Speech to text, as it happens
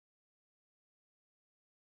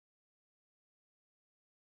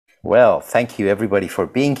Well, thank you everybody for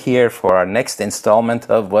being here for our next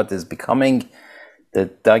installment of what is becoming the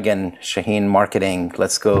Doug and Shahin marketing.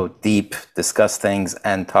 Let's go deep, discuss things,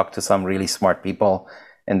 and talk to some really smart people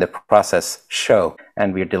in the process show.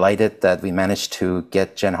 And we're delighted that we managed to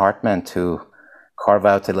get Jen Hartman to carve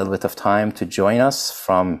out a little bit of time to join us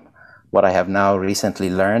from what I have now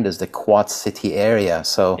recently learned is the Quad City area.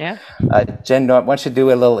 So, Yeah. Jen, why don't you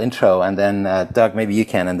do a little intro, and then Doug, maybe you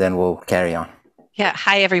can, and then we'll carry on. Yeah.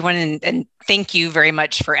 Hi, everyone. And thank you very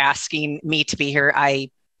much for asking me to be here.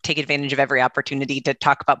 I take advantage of every opportunity to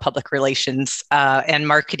talk about public relations and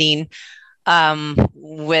marketing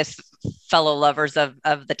with fellow lovers of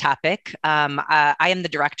the topic. I am the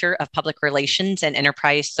Director of Public Relations and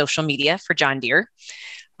Enterprise Social Media for John Deere.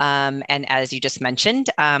 And as you just mentioned,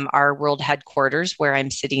 our world headquarters, where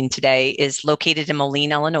I'm sitting today, is located in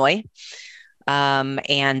Moline, Illinois.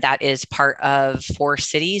 And that is part of 4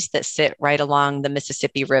 cities that sit right along the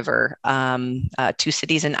Mississippi River. 2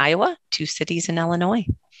 cities in Iowa, 2 cities in Illinois.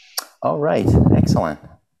 All right. Excellent.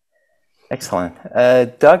 Excellent.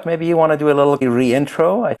 Doug, maybe you want to do a little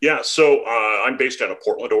re-intro? Yeah, so I'm based out of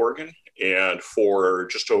Portland, Oregon. And for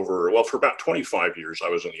about 25 years, I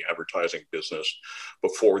was in the advertising business.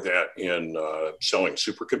 Before that, in selling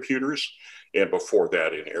supercomputers, and before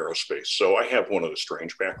that, in aerospace. So I have one of the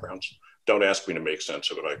strange backgrounds. Don't ask me to make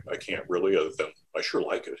sense of it. I can't really, other than I sure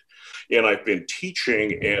like it. And I've been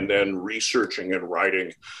teaching and then researching and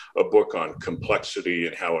writing a book on complexity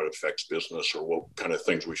and how it affects business, or what kind of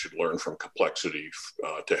things we should learn from complexity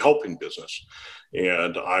to help in business.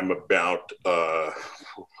 And I'm about, I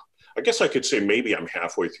guess I could say maybe I'm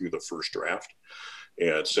halfway through the first draft.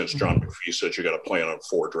 And since John McPhee said you got to plan on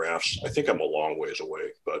 4 drafts, I think I'm a long ways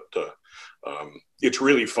away. But it's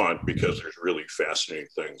really fun because there's really fascinating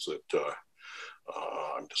things that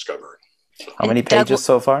I'm discovering. So. How many pages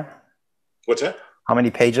so far? What's that? How many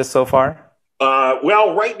pages so far?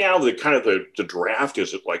 Well, right now the draft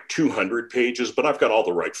is at like 200 pages, but I've got all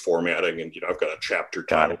the right formatting, and I've got a chapter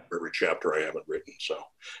title for every chapter I haven't written. So,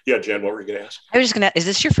 yeah, Jen, what were you going to ask? I was just going to. Is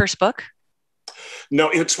this your first book? No,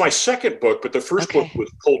 it's my second book, but the first book was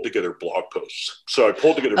pulled together blog posts. So I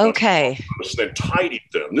pulled together blog posts and then tidied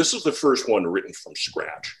them. This is the first one written from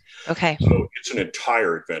scratch. Okay. So it's an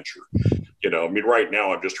entire adventure. Right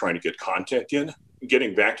now I'm just trying to get content in,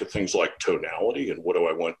 getting back to things like tonality and what do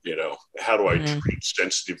I want, how do I treat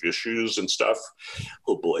sensitive issues and stuff.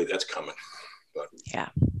 Oh boy, that's coming. But yeah,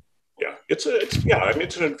 it's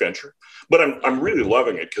an adventure, but I'm really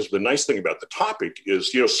loving it because the nice thing about the topic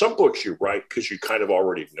is, some books you write because you kind of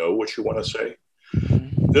already know what you want to say.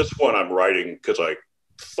 This one I'm writing because I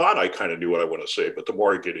thought I kind of knew what I want to say, but the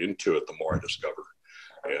more I get into it, the more I discover.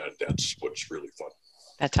 And that's what's really fun.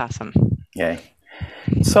 That's awesome. Yay.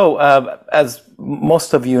 So, as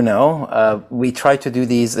most of you know, we try to do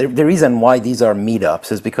these. The reason why these are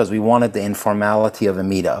meetups is because we wanted the informality of a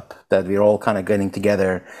meetup, that we're all kind of getting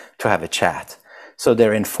together to have a chat. So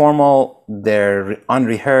they're informal, they're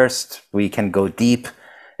unrehearsed, we can go deep.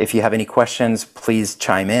 If you have any questions, please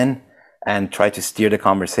chime in and try to steer the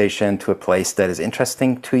conversation to a place that is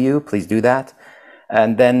interesting to you. Please do that.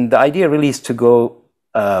 And then the idea really is to go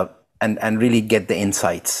and really get the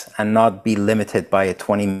insights and not be limited by a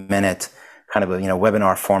 20-minute kind of a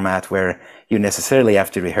webinar format where you necessarily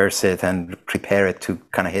have to rehearse it and prepare it to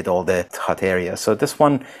kind of hit all the hot areas. So this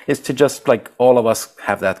one is to just like all of us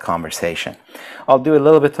have that conversation. I'll do a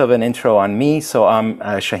little bit of an intro on me. So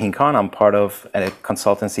I'm Shahin Khan. I'm part of a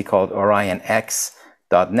consultancy called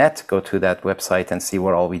OrionX.net. Go to that website and see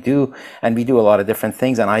what all we do. And we do a lot of different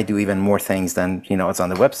things. And I do even more things than, it's on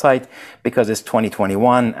the website because it's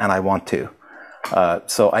 2021 and I want to.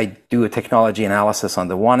 So I do a technology analysis on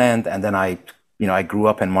the one end, and then I grew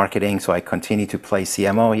up in marketing, so I continue to play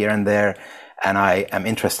CMO here and there, and I am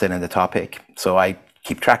interested in the topic. So I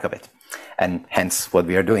keep track of it, and hence what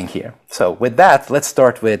we are doing here. So with that, let's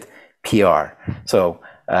start with PR. So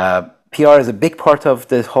PR is a big part of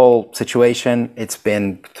the whole situation. It's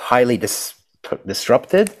been highly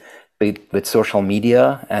disrupted with social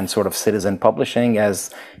media and sort of citizen publishing, as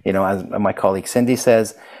my colleague Cindy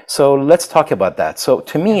says. So let's talk about that. So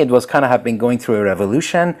to me, it was kind of have been going through a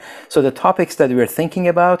revolution. So the topics that we were thinking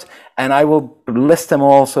about, and I will list them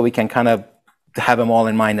all so we can kind of have them all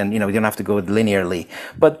in mind, and we don't have to go linearly.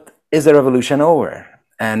 But is the revolution over?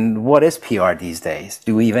 And what is PR these days?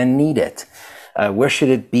 Do we even need it? Where should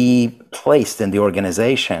it be placed in the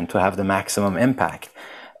organization to have the maximum impact?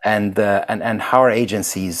 And how are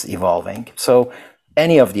agencies evolving? So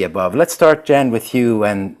any of the above. Let's start, Jen, with you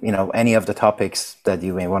and any of the topics that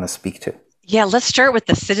you may want to speak to. Yeah, let's start with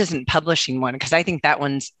the citizen publishing one, because I think that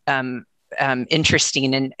one's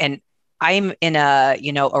interesting. And I'm in a,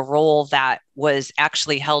 a role that was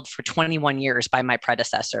actually held for 21 years by my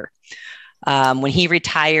predecessor. When he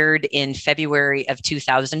retired in February of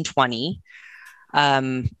 2020,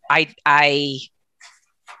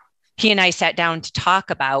 he and I sat down to talk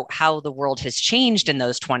about how the world has changed in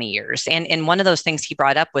those 20 years. And one of those things he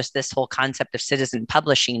brought up was this whole concept of citizen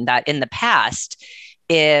publishing, that in the past,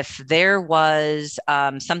 if there was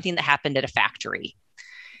something that happened at a factory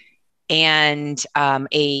and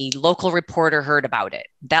a local reporter heard about it,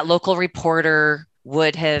 that local reporter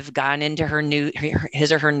would have gone into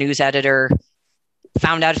his or her news editor,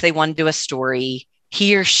 found out if they wanted to do a story.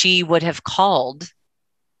 He or she would have called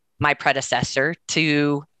my predecessor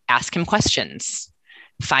to ask him questions,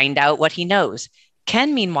 find out what he knows.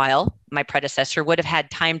 Ken, meanwhile, my predecessor, would have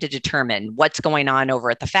had time to determine what's going on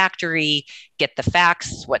over at the factory, get the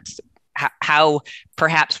facts, how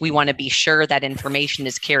perhaps we want to be sure that information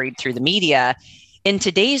is carried through the media. In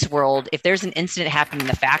today's world, if there's an incident happening in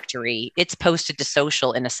the factory, it's posted to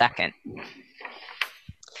social in a second.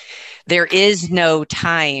 There is no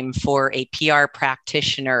time for a PR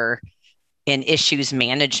practitioner in issues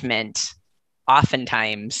management,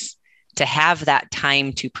 oftentimes, to have that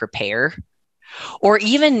time to prepare. Or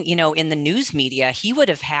even, in the news media,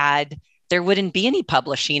 there wouldn't be any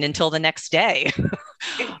publishing until the next day,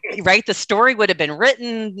 right? The story would have been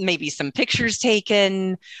written, maybe some pictures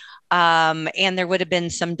taken, and there would have been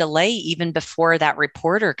some delay even before that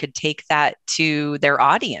reporter could take that to their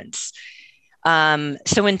audience.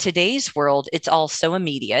 So in today's world, it's all so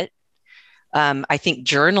immediate. I think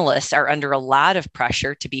journalists are under a lot of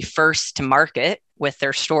pressure to be first to market with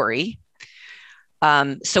their story.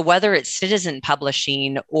 So whether it's citizen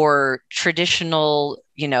publishing or traditional,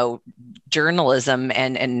 journalism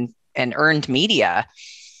and earned media,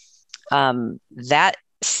 that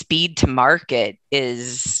speed to market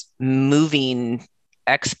is moving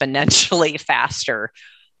exponentially faster,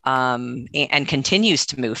 and continues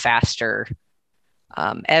to move faster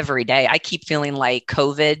every day. I keep feeling like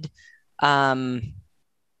COVID. I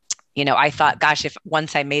thought, gosh, if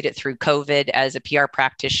once I made it through COVID as a PR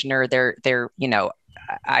practitioner,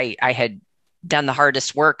 I had done the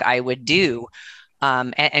hardest work I would do.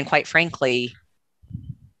 And quite frankly,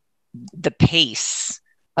 the pace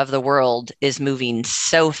of the world is moving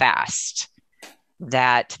so fast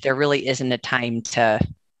that there really isn't a time to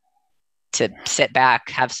sit back,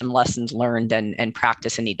 have some lessons learned, and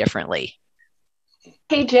practice any differently.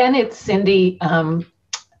 Hey, Jen, it's Cindy.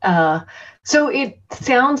 So it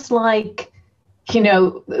sounds like,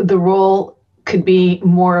 the role could be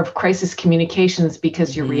more of crisis communications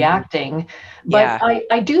because you're reacting. But yeah.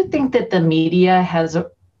 I do think that the media has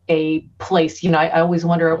a place. I always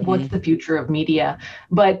wonder what's the future of media,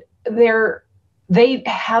 but they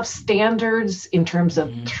have standards in terms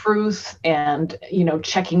of truth and,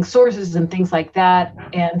 checking sources and things like that.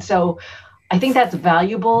 And so I think that's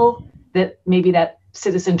valuable, that maybe that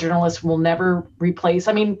citizen journalists will never replace.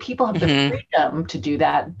 I mean, people have the freedom to do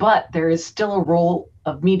that, but there is still a role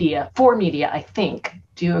of media, I think.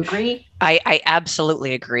 Do you agree? I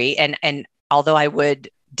absolutely agree. And although I would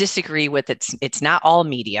disagree with it's not all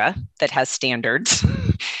media that has standards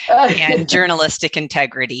and journalistic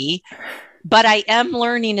integrity, but I am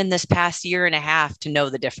learning in this past year and a half to know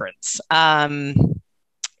the difference. And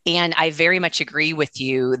I very much agree with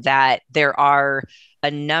you that there are a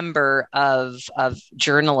number of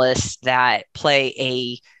journalists that play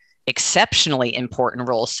a exceptionally important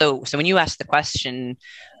role. So when you ask the question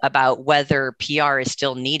about whether PR is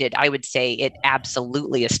still needed, I would say it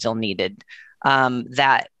absolutely is still needed.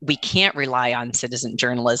 That we can't rely on citizen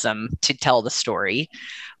journalism to tell the story.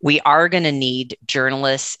 We are going to need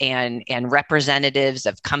journalists and representatives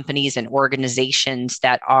of companies and organizations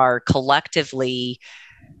that are collectively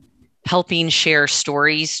helping share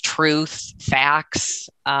stories, truth, facts,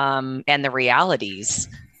 and the realities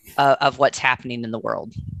of what's happening in the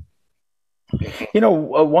world.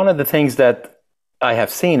 One of the things that I have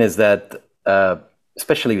seen is that,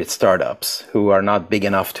 especially with startups who are not big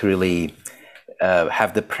enough to really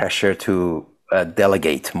have the pressure to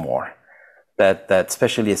delegate more, that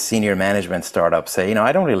especially as senior management startups say,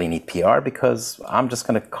 I don't really need PR because I'm just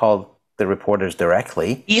going to call the reporters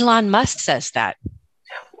directly. Elon Musk says that.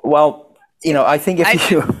 Well, I think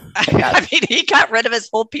he got rid of his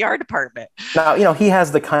whole PR department. Now, he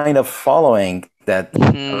has the kind of following that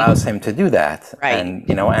allows him to do that. Right. And,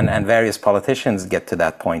 and various politicians get to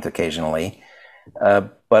that point occasionally.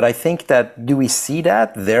 But I think that, do we see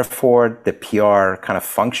that? Therefore, the PR kind of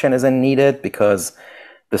function isn't needed because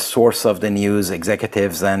the source of the news,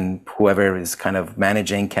 executives and whoever is kind of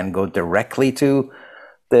managing, can go directly to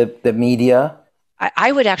the media.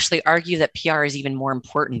 I would actually argue that PR is even more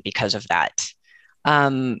important because of that.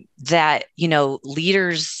 That,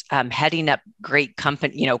 leaders heading up great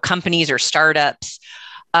companies or startups,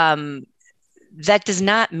 that does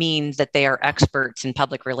not mean that they are experts in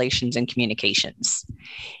public relations and communications.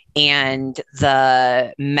 And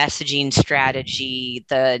the messaging strategy,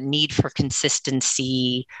 the need for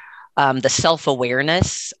consistency, the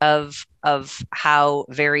self-awareness of how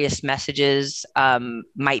various messages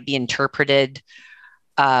might be interpreted,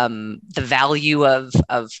 the value of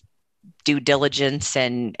due diligence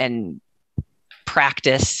and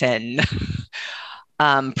practice and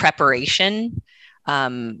preparation.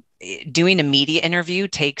 Doing a media interview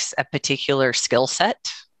takes a particular skill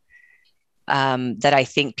set that I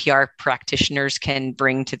think PR practitioners can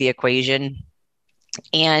bring to the equation.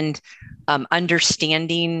 And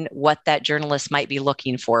understanding what that journalist might be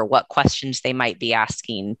looking for, what questions they might be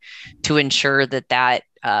asking, to ensure that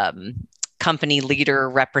company leader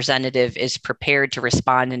representative is prepared to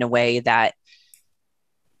respond in a way that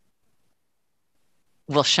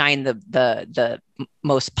will shine the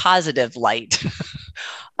most positive light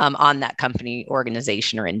on that company,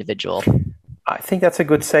 organization, or individual. I think that's a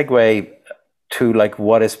good segue to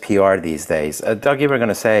what is PR these days. Doug, you were going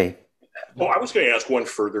to say. Well, I was going to ask one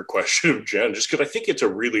further question of Jen, just because I think it's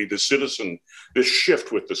this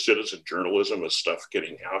shift with the citizen journalism of stuff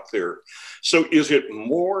getting out there. So is it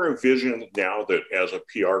more a vision now that as a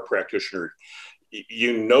PR practitioner,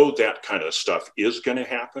 that kind of stuff is going to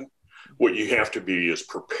happen? What you have to be is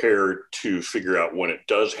prepared to figure out when it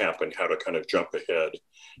does happen, how to kind of jump ahead.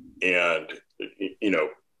 And,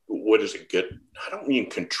 what does it get? I don't mean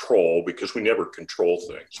control, because we never control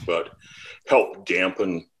things, but help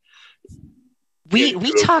dampen. We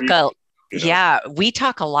talk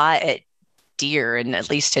a lot at Deer, and at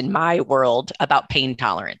least in my world, about pain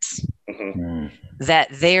tolerance. Mm-hmm. That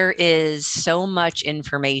there is so much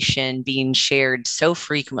information being shared so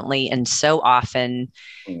frequently and so often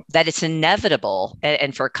that it's inevitable.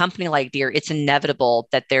 And for a company like Deer, it's inevitable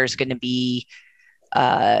that there's going to be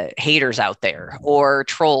haters out there, or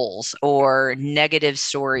trolls, or negative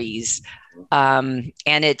stories. And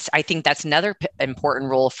I think that's another important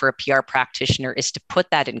role for a PR practitioner, is to put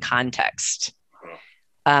that in context.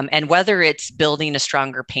 And whether it's building a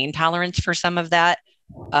stronger pain tolerance for some of that,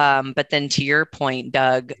 but then to your point,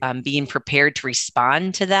 Doug, being prepared to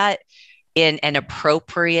respond to that in an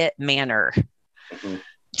appropriate manner,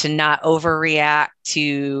 to not overreact,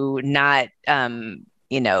 to not,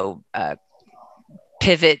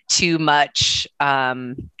 pivot too much,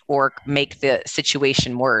 or make the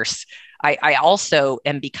situation worse. I also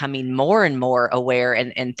am becoming more and more aware,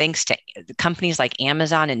 and thanks to companies like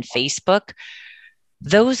Amazon and Facebook,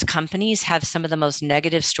 those companies have some of the most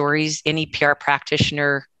negative stories any PR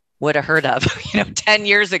practitioner would have heard of, 10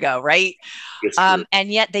 years ago, right?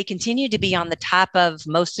 And yet they continue to be on the top of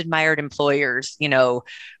most admired employers,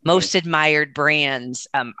 most admired brands,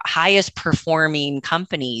 highest performing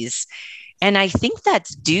companies. And I think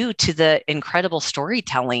that's due to the incredible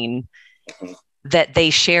storytelling that they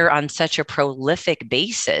share on such a prolific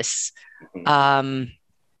basis. And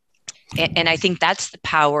I think that's the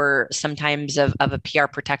power sometimes of a PR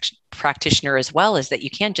practitioner as well, is that you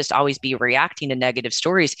can't just always be reacting to negative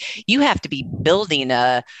stories. You have to be building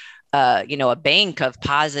a bank of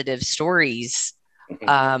positive stories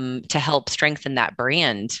to help strengthen that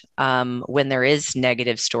brand when there is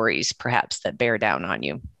negative stories, perhaps, that bear down on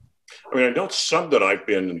you. I mean, I know some that I've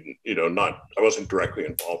been, I wasn't directly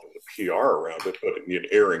involved in the PR around it, but in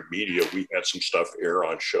airing media, we had some stuff air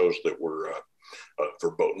on shows that were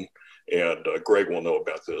verboten. And Greg will know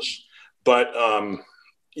about this. But,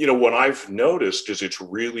 what I've noticed is it's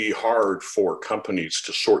really hard for companies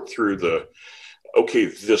to sort through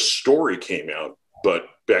this story came out, but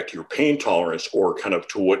back to your pain tolerance, or kind of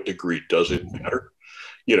to what degree does it matter?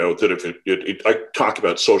 That if I talk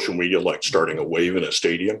about social media like starting a wave in a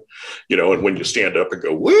stadium, and when you stand up and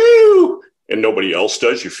go, woo, and nobody else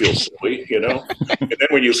does, you feel silly, and then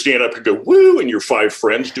when you stand up and go, woo, and your 5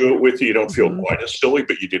 friends do it with you, you don't feel quite as silly,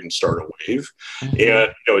 but you didn't start a wave.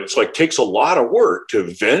 And, it's takes a lot of work to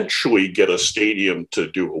eventually get a stadium to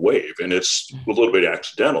do a wave. And it's a little bit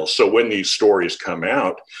accidental. So when these stories come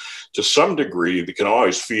out, to some degree, they can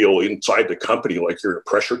always feel inside the company like you're a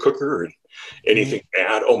pressure cooker, and anything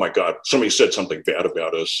bad, oh my God, somebody said something bad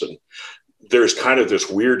about us. And there's kind of this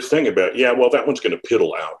weird thing about, that one's going to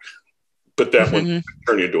piddle out, but that one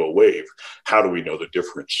turned into a wave. How do we know the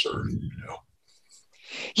difference?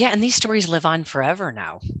 Yeah, and these stories live on forever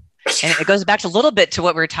now. And it goes back a little bit to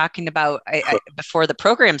what we were talking about before the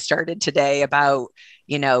program started today about,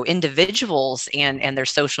 individuals and their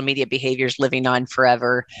social media behaviors living on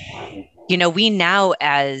forever. we now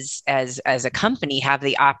as a company have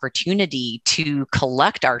the opportunity to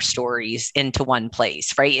collect our stories into one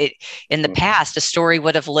place, right? In the past, a story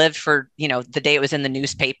would have lived for, the day it was in the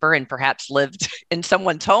newspaper and perhaps lived in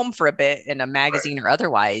someone's home for a bit in a magazine or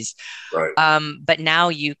otherwise. Right. But now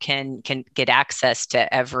you can get access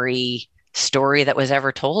to every story that was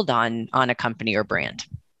ever told on a company or brand.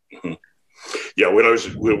 Mm-hmm. Yeah, when I was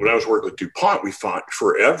working with DuPont, we fought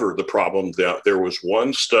forever the problem that there was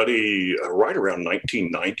one study right around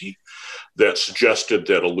 1990 that suggested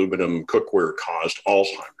that aluminum cookware caused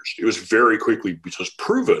Alzheimer's. It was very quickly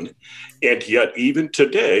proven, and yet even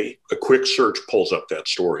today, a quick search pulls up that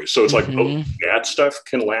story. So it's like, oh, that stuff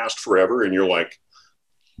can last forever, and you're like.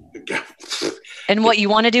 And what you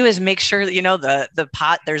want to do is make sure that the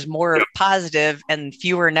pot there's more positive and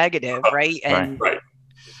fewer negative, right? And right.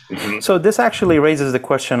 Mm-hmm. So this actually raises the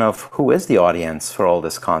question of who is the audience for all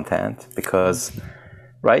this content, because,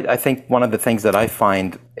 right, I think one of the things that I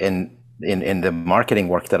find in the marketing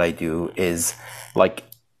work that I do is like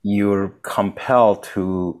you're compelled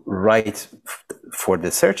to write for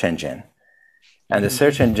the search engine, and the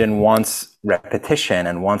search engine wants repetition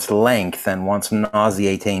and wants length and wants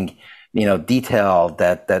nauseating, detail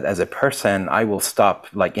that as a person I will stop,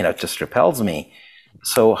 it just repels me.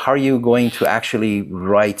 So how are you going to actually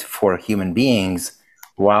write for human beings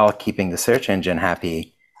while keeping the search engine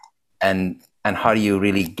happy? And how do you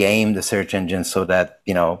really game the search engine so that,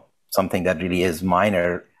 something that really is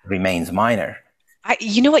minor remains minor?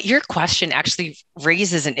 You know what? Your question actually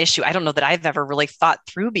raises an issue I don't know that I've ever really thought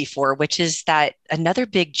through before, which is that another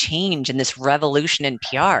big change in this revolution in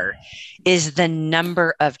PR is the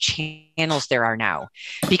number of channels there are now,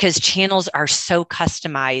 because channels are so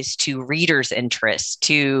customized to readers' interests,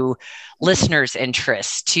 to listeners'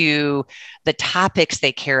 interests, to the topics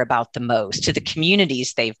they care about the most, to the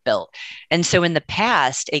communities they've built. And so in the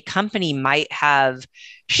past, a company might have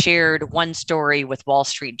shared one story with Wall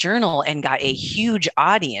Street Journal and got a huge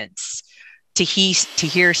audience to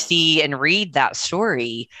hear, see, and read that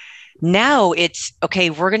story. Now it's, okay,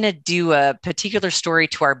 we're going to do a particular story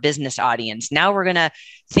to our business audience. Now we're going to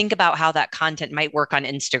think about how that content might work on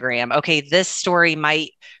Instagram. Okay, this story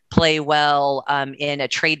might play well in a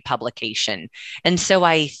trade publication. And so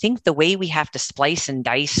I think the way we have to splice and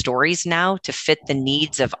dice stories now to fit the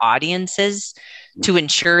needs of audiences to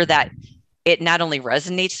ensure that it not only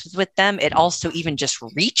resonates with them, it also even just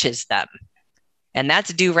reaches them. And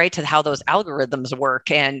that's due right to how those algorithms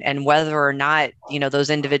work and whether or not, those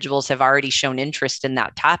individuals have already shown interest in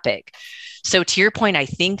that topic. So to your point, I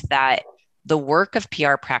think that the work of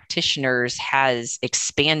PR practitioners has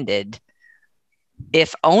expanded,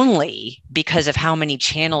 if only because of how many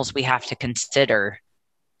channels we have to consider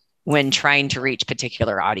when trying to reach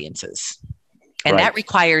particular audiences. And that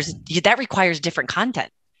requires different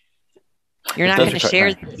content. You're not going to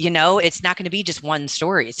share, it's not going to be just one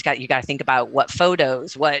story. You got to think about what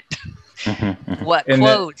photos, what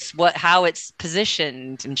quotes, how it's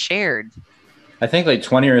positioned and shared. I think like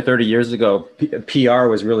 20 or 30 years ago, PR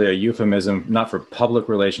was really a euphemism, not for public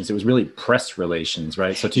relations. It was really press relations,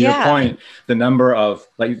 right? So to your point, the number of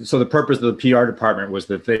so the purpose of the PR department was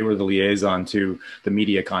that they were the liaison to the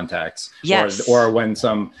media contacts. Yes. Or when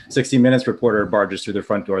some 60 Minutes reporter barges through the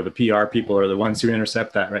front door, the PR people are the ones who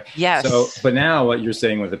intercept that, right? Yes. So, but now what you're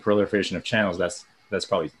saying with the proliferation of channels, that's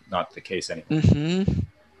probably not the case anymore. Mm-hmm.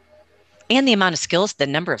 And the amount of skills, the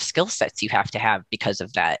number of skill sets you have to have because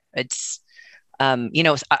of that. It's,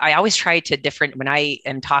 I always try to when I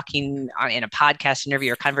am talking in a podcast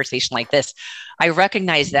interview or conversation like this, I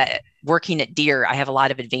recognize that working at Deere, I have a lot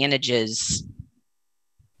of advantages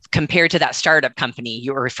compared to that startup company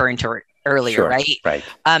you were referring to earlier, sure, right? Right.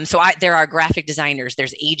 So there are graphic designers,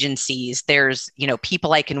 there's agencies, there's,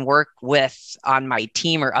 people I can work with on my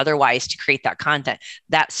team or otherwise to create that content.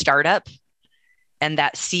 That startup and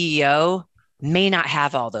that CEO may not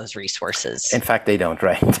have all those resources. In fact, they don't,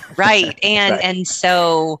 right? Right. And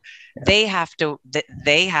so they have to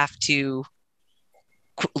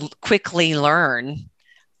quickly learn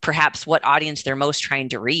perhaps what audience they're most trying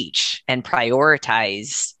to reach and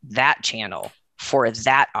prioritize that channel for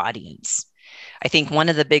that audience. I think one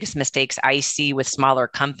of the biggest mistakes I see with smaller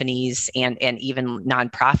companies and even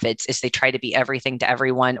nonprofits is they try to be everything to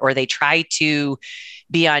everyone, or they try to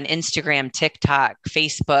be on Instagram, TikTok,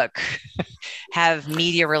 Facebook, have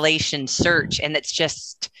media relations search, and it's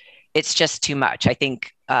just too much. I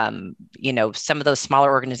think some of those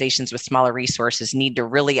smaller organizations with smaller resources need to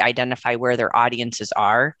really identify where their audiences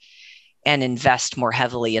are and invest more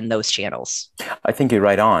heavily in those channels. I think you're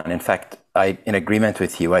right on. In fact, I'm in agreement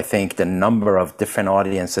with you. I think the number of different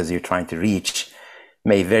audiences you're trying to reach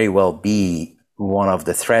may very well be one of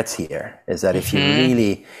the threats here, is that if you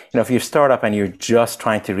really, if you're a startup and you're just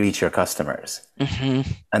trying to reach your customers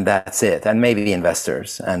and that's it, and maybe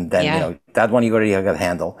investors, and then, that one you already got to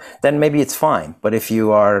handle, then maybe it's fine. But if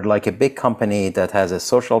you are like a big company that has a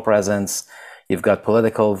social presence, you've got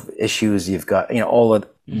political issues, you've got, all of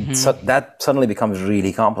so that suddenly becomes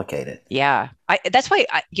really complicated. Yeah. That's why,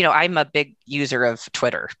 I'm a big user of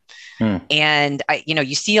Twitter. And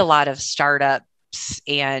you see a lot of startups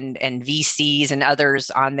and VCs and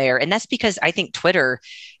others on there. And that's because I think Twitter,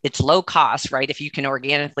 it's low cost, right? If you can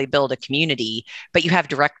organically build a community, but you have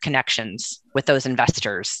direct connections with those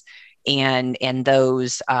investors and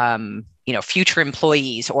those, future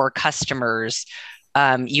employees or customers.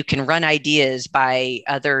 You can run ideas by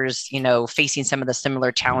others, facing some of the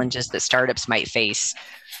similar challenges that startups might face.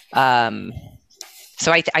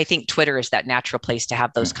 So I think Twitter is that natural place to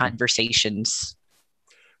have those conversations.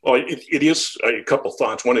 Well, it is a couple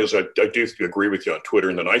thoughts. One is I do agree with you on Twitter.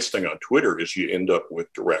 And the nice thing on Twitter is you end up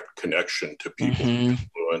with direct connection to people's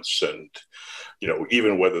influence. And,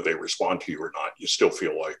 even whether they respond to you or not, you still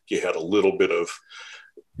feel like you had a little bit of,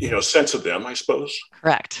 sense of them, I suppose.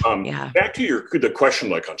 Correct. Back to the question,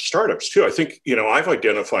 like on startups too, I think, I've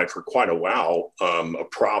identified for quite a while a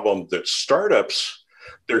problem that startups,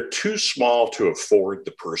 they're too small to afford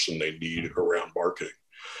the person they need around marketing.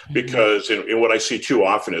 Because in what I see too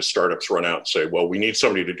often is startups run out and say, well, we need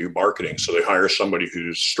somebody to do marketing. So they hire somebody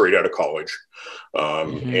who's straight out of college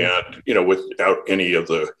and, without any of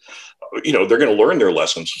the, they're going to learn their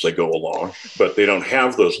lessons as they go along, but they don't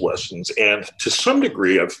have those lessons. And to some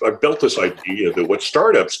degree, I've built this idea that what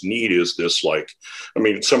startups need is this,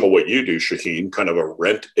 some of what you do, Shahin, kind of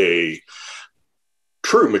a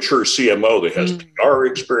true mature CMO that has PR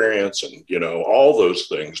experience and, all those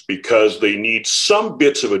things, because they need some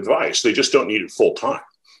bits of advice. They just don't need it full time.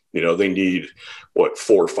 They need 4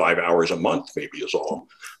 or 5 hours a month, maybe is all.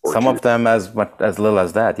 Some of them as little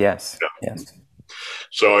as that. Yes. Yeah. Yes.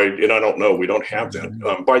 So I don't know. We don't have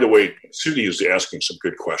that. By the way, Sudhi is asking some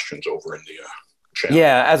good questions over in the channel.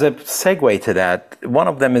 Yeah. As a segue to that, one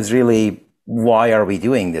of them is really, why are we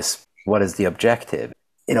doing this? What is the objective?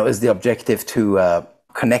 Is the objective to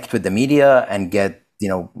connect with the media and get,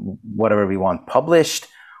 whatever we want published?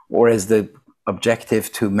 Or is the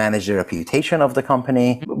objective to manage the reputation of the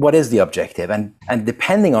company? What is the objective? And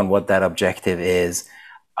depending on what that objective is,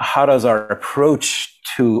 how does our approach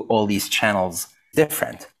to all these channels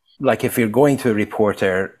different? Like if you're going to a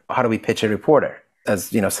reporter, how do we pitch a reporter? As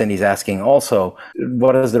Cindy's asking also,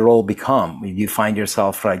 what does the role become? You find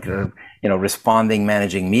yourself like, responding,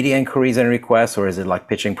 managing media inquiries and requests, or is it like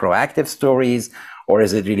pitching proactive stories, or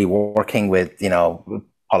is it really working with,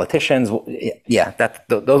 politicians? Yeah,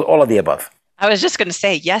 those all of the above. I was just going to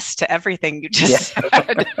say yes to everything you just said.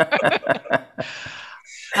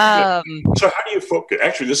 So how do you focus?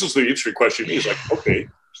 Actually, this is the interesting question. Is like, okay,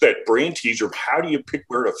 it's that brain teaser. How do you pick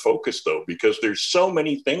where to focus though? Because there's so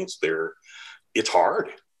many things there. It's hard,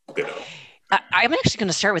 I'm actually going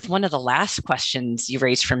to start with one of the last questions you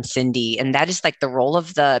raised from Cindy, and that is like the role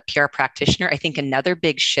of the PR practitioner. I think another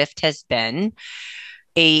big shift has been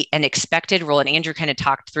an expected role, and Andrew kind of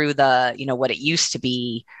talked through the, what it used to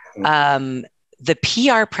be. The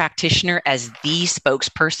PR practitioner as the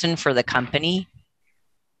spokesperson for the company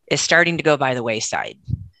is starting to go by the wayside.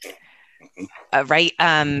 Right.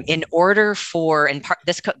 In order for,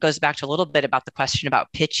 this goes back to a little bit about the question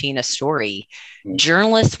about pitching a story.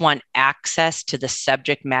 Journalists want access to the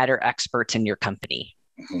subject matter experts in your company.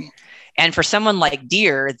 And for someone like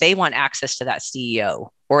Deere, they want access to that CEO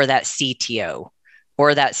or that CTO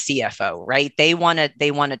or that CFO, right? They want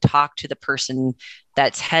to talk to the person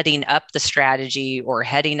that's heading up the strategy or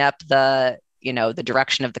heading up the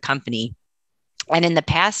direction of the company. And in the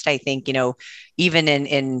past, I think, even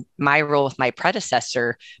in my role with my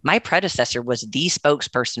predecessor was the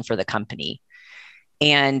spokesperson for the company.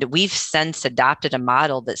 And we've since adopted a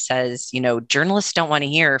model that says, journalists don't want to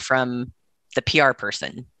hear from the PR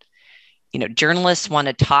person. Journalists want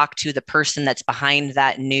to talk to the person that's behind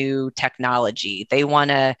that new technology. They want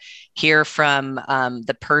to hear from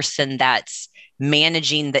the person that's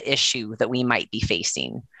managing the issue that we might be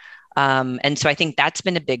facing. And so I think that's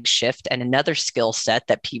been a big shift. And another skill set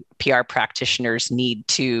that PR practitioners need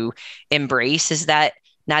to embrace is that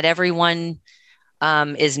not everyone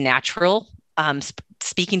is natural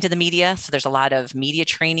speaking to the media. So there's a lot of media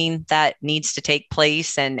training that needs to take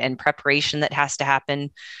place and preparation that has to happen.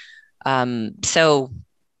 So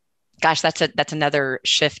gosh, that's another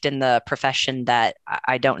shift in the profession that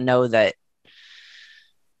I don't know that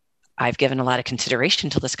I've given a lot of consideration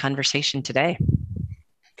to this conversation today.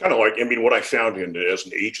 Kind of like, what I found as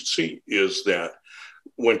an agency is that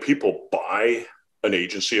when people buy an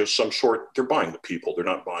agency of some sort, they're buying the people. They're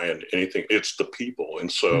not buying anything. It's the people.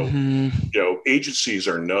 And so, agencies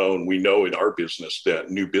are known. We know in our business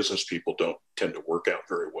that new business people don't tend to work out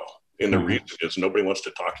very well. And the reason is nobody wants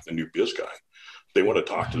to talk to the new biz guy. They want to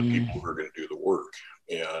talk to the people who are going to do the work.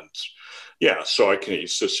 And so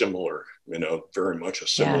it's a similar, very much a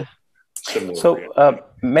similar. So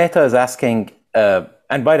Meta is asking,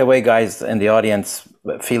 and by the way, guys in the audience,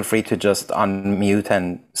 feel free to just unmute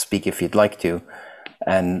and speak if you'd like to.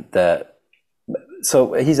 And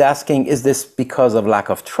so he's asking, is this because of lack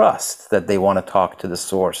of trust that they want to talk to the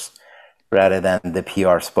source rather than the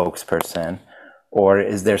PR spokesperson? Or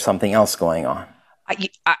is there something else going on?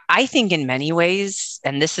 I think in many ways,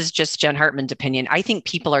 and this is just Jen Hartman's opinion, I think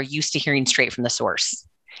people are used to hearing straight from the source.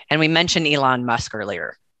 And we mentioned Elon Musk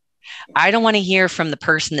earlier. I don't want to hear from the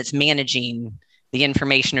person that's managing the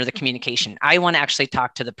information or the communication. I want to actually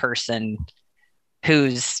talk to the person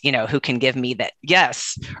who's, who can give me that.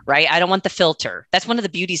 Yes, right. I don't want the filter. That's one of the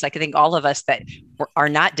beauties. Like, I think all of us that are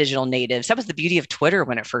not digital natives, that was the beauty of Twitter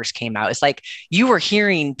when it first came out. It's like you were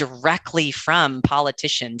hearing directly from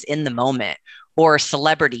politicians in the moment or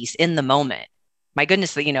celebrities in the moment. My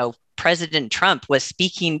goodness, President Trump was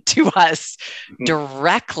speaking to us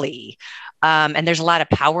directly. And there's a lot of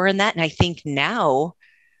power in that. And I think now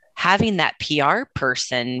having that PR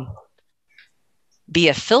person be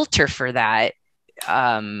a filter for that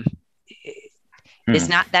is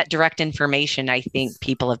not that direct information. I think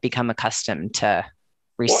people have become accustomed to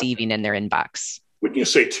receiving in their inbox. Wouldn't you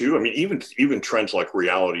say too? I mean, even trends like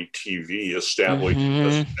reality TV establish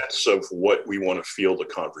a sense of what we want to feel the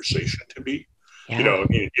conversation to be. Yeah.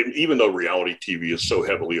 Even though reality TV is so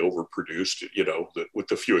heavily overproduced,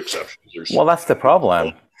 with a few exceptions. Well, that's the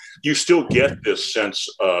problem. You still get this sense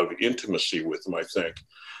of intimacy with them, I think.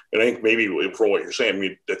 And I think maybe for what you're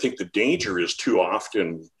saying, I think the danger is too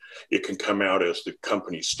often it can come out as the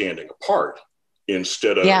company standing apart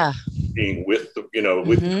instead of being with the,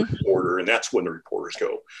 with the reporter. And that's when the reporters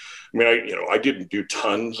go. I mean, I didn't do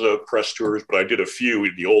tons of press tours, but I did a few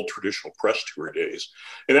in the old traditional press tour days.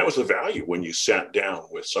 And that was the value when you sat down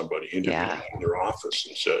with somebody in their office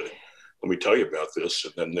and said, let me tell you about this.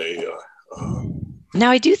 And then they... Now,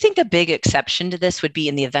 I do think a big exception to this would be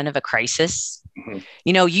in the event of a crisis.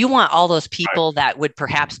 You want all those people that would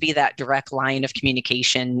perhaps be that direct line of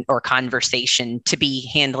communication or conversation to be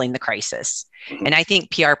handling the crisis. And I think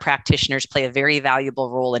PR practitioners play a very valuable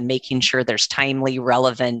role in making sure there's timely,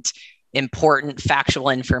 relevant, important, factual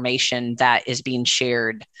information that is being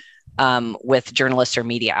shared with journalists or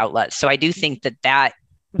media outlets. So I do think that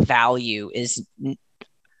value is,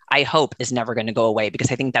 I hope, is never going to go away,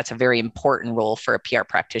 because I think that's a very important role for a PR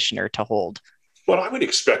practitioner to hold. Well, I would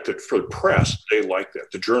expect that for the press, they like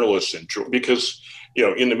that. The journalists enjoy, because,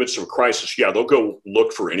 in the midst of a crisis, they'll go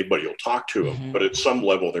look for anybody who'll talk to them. But at some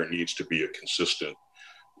level, there needs to be a consistent,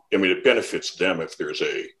 it benefits them if there's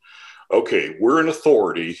okay, we're an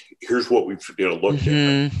authority. Here's what we've looked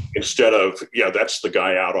at. Instead of, that's the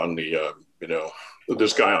guy out on the,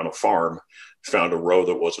 this guy on a farm found a row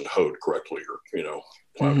that wasn't hoed correctly, or,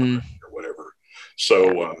 or whatever.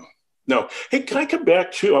 So, no. Hey, can I come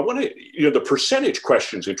back to, I want to, the percentage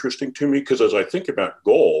question is interesting to me, because as I think about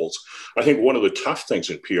goals, I think one of the tough things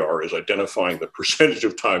in PR is identifying the percentage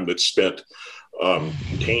of time that's spent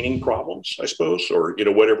containing problems, I suppose, or,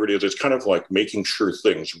 whatever it is. It's kind of like making sure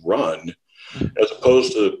things run, as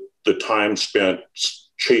opposed to the time spent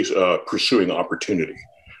pursuing opportunity,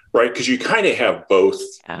 right? Because you kind of have both.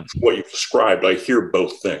 What you've described, I hear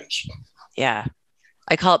both things. Yeah.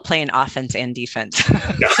 I call it playing offense and defense.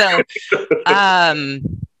 So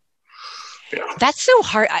that's so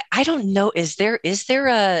hard. I don't know. Is there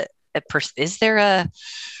a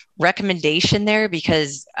recommendation there?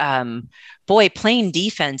 Because playing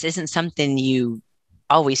defense isn't something you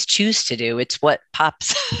always choose to do. It's what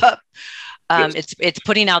pops up. It's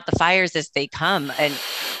putting out the fires as they come.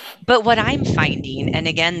 But what I'm finding, and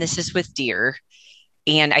again, this is with Deer,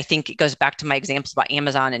 and I think it goes back to my examples about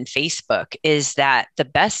Amazon and Facebook, is that the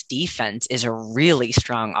best defense is a really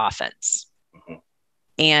strong offense.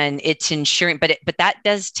 And it's ensuring, but that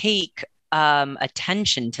does take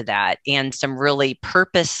attention to that, and some really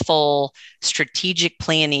purposeful strategic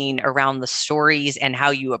planning around the stories and how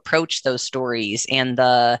you approach those stories, and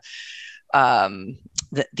the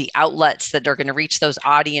outlets that are going to reach those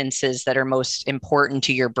audiences that are most important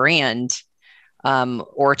to your brand.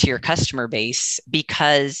 Or to your customer base,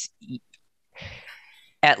 because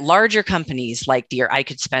at larger companies like Deer, I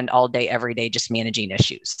could spend all day, every day just managing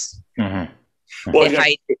issues. Well, it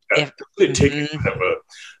takes kind of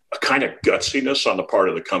a kind of gutsiness on the part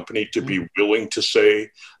of the company to be willing to say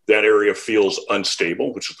that area feels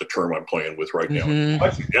unstable, which is the term I'm playing with right now. I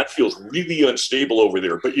think that feels really unstable over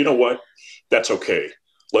there. But you know what? That's okay.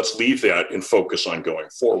 Let's leave that and focus on going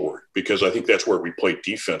forward, because I think that's where we play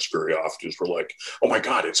defense very often, is we're like, oh my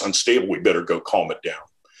God, it's unstable. We better go calm it down.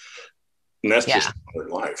 And that's just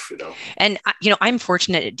life, you know? And, you know, I'm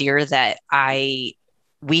fortunate at Deere that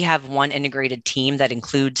we have one integrated team that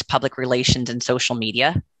includes public relations and social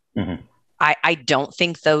media. I don't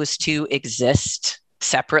think those two exist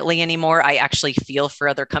separately anymore. I actually feel for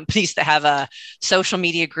other companies that have a social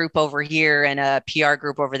media group over here and a PR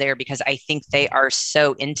group over there, because I think they are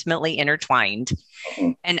so intimately intertwined.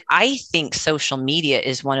 And I think social media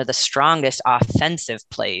is one of the strongest offensive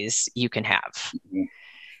plays you can have.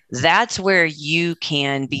 That's where you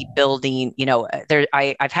can be building, you know,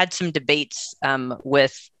 I've had some debates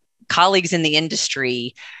with colleagues in the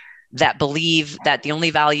industry that believe that the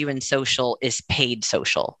only value in social is paid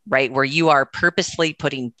social, right? Where you are purposely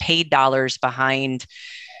putting paid dollars behind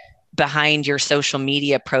your social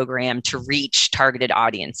media program to reach targeted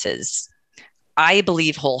audiences. I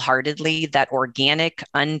believe wholeheartedly that organic,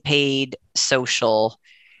 unpaid social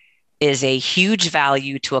is a huge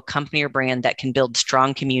value to a company or brand that can build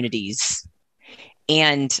strong communities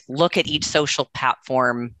and look at each social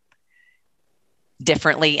platform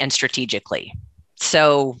differently and strategically.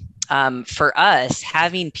 So for us,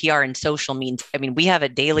 having PR and social means, I mean, we have a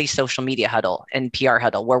daily social media huddle and PR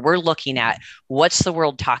huddle where we're looking at what's the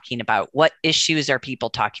world talking about? What issues are people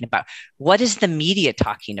talking about? What is the media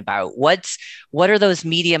talking about? What are those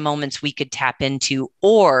media moments we could tap into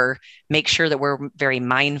or make sure that we're very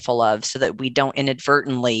mindful of, so that we don't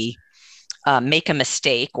inadvertently make a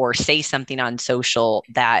mistake or say something on social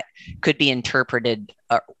that could be interpreted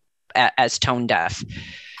as tone deaf.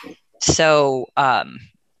 So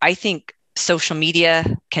I think social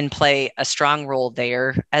media can play a strong role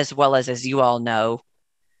there, as well as you all know,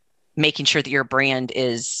 making sure that your brand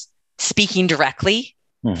is speaking directly.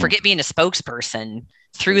 Forget being a spokesperson.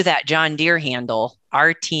 Through that John Deere handle,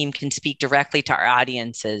 our team can speak directly to our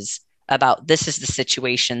audiences about, this is the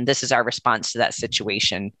situation, this is our response to that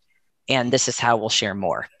situation, and this is how we'll share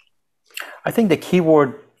more. I think the key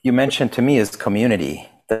word you mentioned to me is community.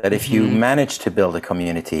 That if you manage to build a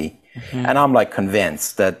community, and I'm like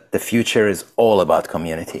convinced that the future is all about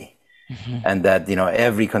community, and that, you know,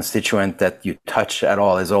 every constituent that you touch at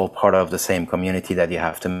all is all part of the same community that you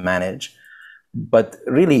have to manage. But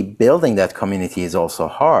really building that community is also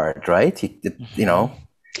hard, right? You know,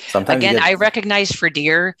 sometimes again, I recognize for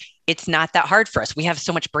Deere, it's not that hard for us. We have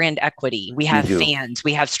so much brand equity. We have fans.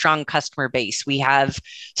 We have strong customer base. We have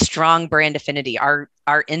strong brand affinity. Our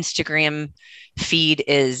Instagram feed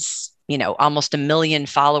is, you know, almost 1 million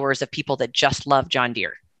followers of people that just love John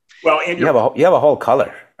Deere. Well, and you have a whole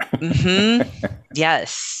color.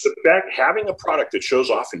 Yes. The fact having a product that shows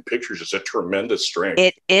off in pictures is a tremendous strength.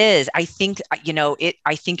 It is. I think, you know,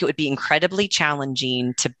 I think it would be incredibly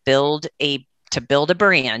challenging to build a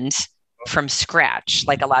brand from scratch,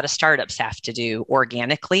 like a lot of startups have to do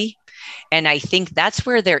organically. And I think that's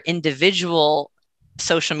where their individual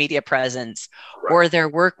social media presence or their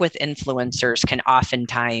work with influencers can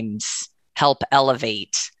oftentimes help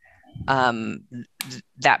elevate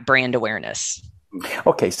that brand awareness.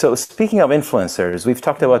 Okay, so speaking of influencers, we've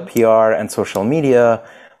talked about PR and social media.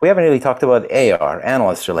 We haven't really talked about AR,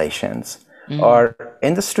 analyst relations. Are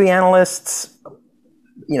industry analysts,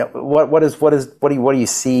 you know, what do you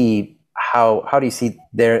see? How do you see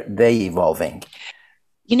they evolving?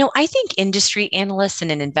 You know, I think industry analysts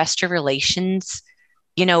and in investor relations,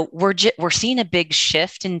 you know, we're seeing a big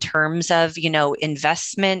shift in terms of, you know,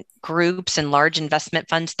 investment groups and large investment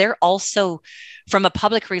funds. They're also, from a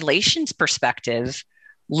public relations perspective,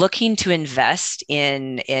 looking to invest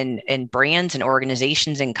in brands and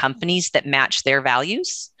organizations and companies that match their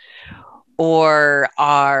values, or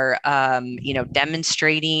are, you know,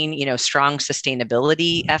 demonstrating, you know, strong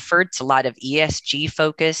sustainability efforts, a lot of ESG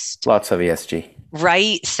focused. Lots of ESG.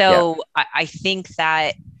 Right. So I think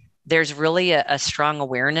that there's really a strong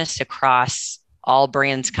awareness across all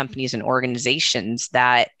brands, companies, and organizations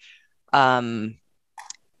that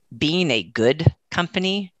being a good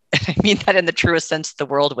company, I mean that in the truest sense of the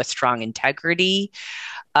word, with strong integrity,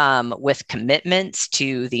 with commitments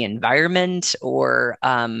to the environment or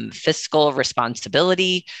fiscal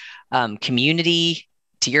responsibility, community,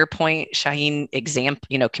 to your point, Shahin,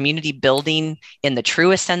 you know, community building in the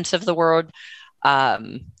truest sense of the word.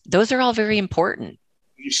 Those are all very important.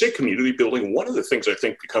 You say community building. One of the things I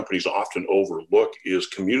think the companies often overlook is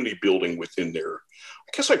community building within their,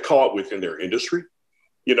 I guess I'd call it within their industry.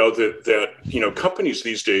 that companies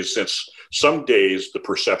these days, since some days the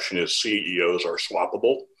perception is CEOs are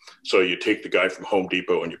swappable. So you take the guy from Home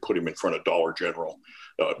Depot and you put him in front of Dollar General,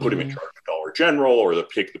 put him in charge of Dollar General, or they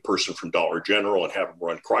take the person from Dollar General and have him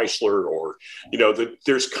run Chrysler, or,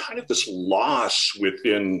 there's kind of this loss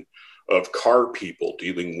within of car people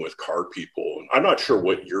dealing with car people. And I'm not sure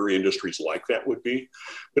what your industries like that would be,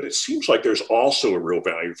 but it seems like there's also a real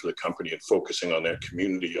value for the company in focusing on that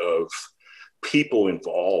community of people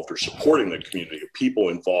involved, or supporting the community of people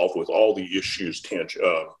involved with all the issues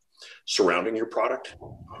surrounding your product.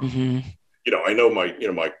 I know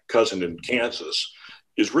my cousin in Kansas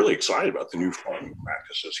is really excited about the new farming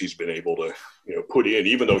practices he's been able to put in,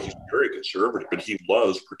 even though he's very conservative, but he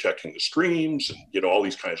loves protecting the streams and all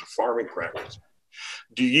these kinds of farming practices.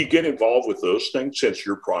 Do you get involved with those things, since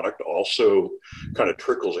your product also kind of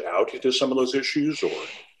trickles out into some of those issues? Or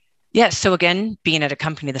yeah. So again, being at a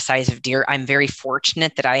company the size of Deere, I'm very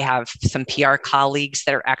fortunate that I have some PR colleagues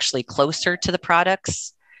that are actually closer to the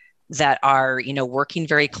products, that are, working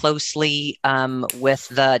very closely with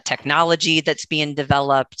the technology that's being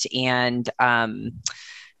developed, and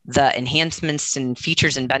the enhancements and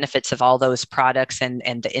features and benefits of all those products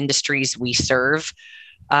and the industries we serve.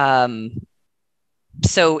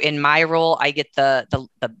 So in my role, I get the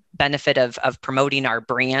benefit of promoting our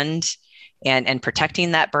brand and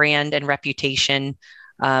protecting that brand and reputation,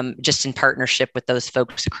 just in partnership with those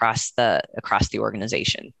folks across the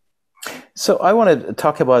organization. So I want to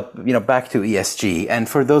talk about, back to ESG. And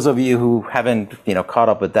for those of you who haven't, caught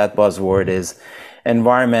up with that buzzword, is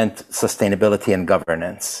environment, sustainability, and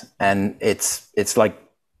governance. And it's like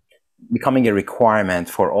becoming a requirement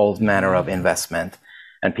for all manner of investment.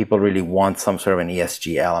 And people really want some sort of an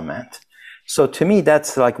ESG element. So to me,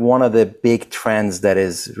 that's like one of the big trends that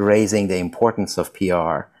is raising the importance of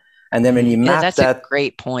PR. And then when you map that's a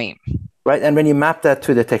great point. Right. And when you map that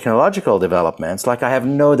to the technological developments, like I have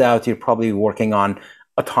no doubt you're probably working on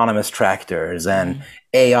autonomous tractors and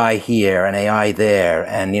AI here and AI there.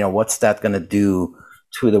 And, what's that going to do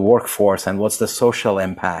to the workforce, and what's the social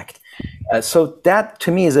impact? So that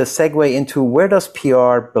to me is a segue into, where does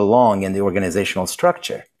PR belong in the organizational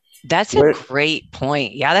structure? That's a great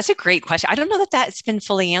point. Yeah, that's a great question. I don't know that that's been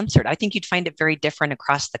fully answered. I think you'd find it very different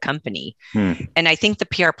across the company. And I think the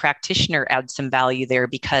PR practitioner adds some value there,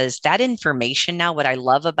 because that information now, what I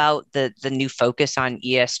love about the new focus on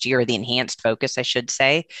ESG, or the enhanced focus, I should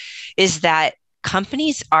say, is that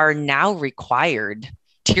companies are now required,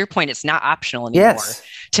 to your point, it's not optional anymore,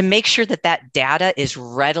 to make sure that data is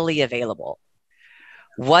readily available.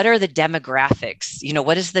 What are the demographics?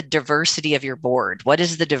 What is the diversity of your board? What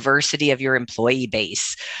is the diversity of your employee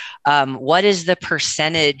base? What is the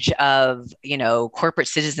percentage of, corporate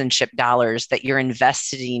citizenship dollars that you're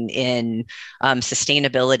investing in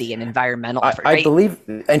sustainability and environmental? I believe,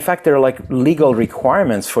 in fact, there are like legal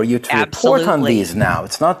requirements for you to report on these now.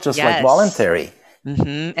 It's not just like voluntary.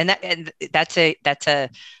 And that's a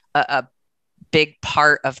big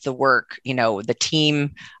part of the work, the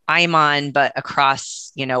team I'm on, but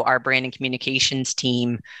across, our brand and communications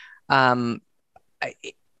team. PR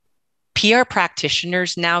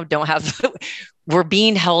practitioners now we're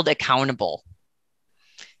being held accountable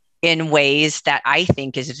in ways that I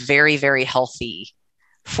think is very, very healthy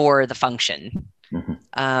for the function.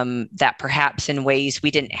 That perhaps in ways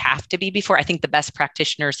we didn't have to be before. I think the best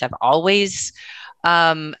practitioners have always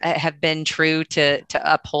have been true to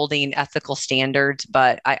upholding ethical standards,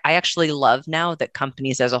 but I actually love now that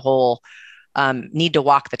companies as a whole need to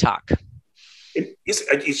walk the talk.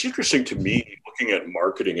 It's interesting to me, looking at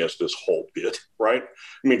marketing as this whole bit, right?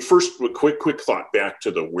 I mean, first, a quick thought back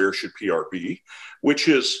to the where should PR be, which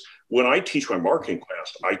is, when I teach my marketing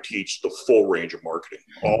class, I teach the full range of marketing,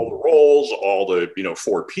 all the roles, all the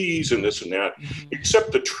 4 Ps and this and that.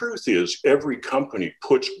 Except the truth is, every company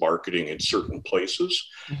puts marketing in certain places,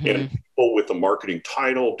 and people with the marketing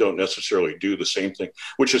title don't necessarily do the same thing,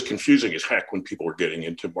 which is confusing as heck when people are getting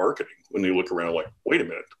into marketing, when they look around like, wait a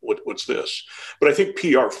minute, what's this? But I think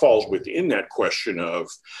PR falls within that question of,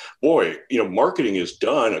 boy, marketing is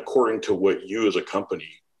done according to what you as a company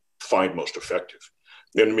find most effective.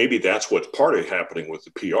 And maybe that's what's part of happening with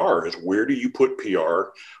the PR, is where do you put PR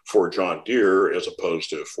for John Deere as opposed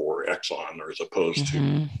to for Exxon, or as opposed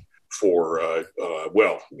to for,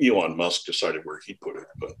 Elon Musk decided where he put it.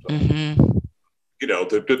 But,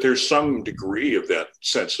 there's some degree of that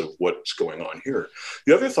sense of what's going on here.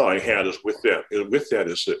 The other thought I had is with that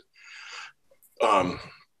is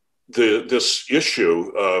that this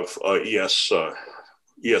issue of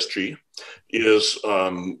ESG is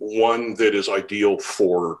one that is ideal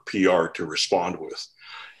for PR to respond with.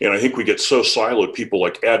 And I think we get so siloed, people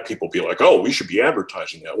like ad people be like, oh, we should be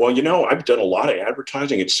advertising that. Well, I've done a lot of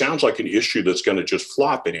advertising. It sounds like an issue that's going to just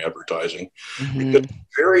flop in advertising. Because it's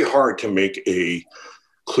very hard to make a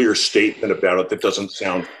clear statement about it that doesn't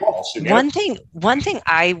sound false. One thing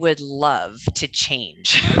I would love to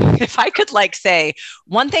change, if I could say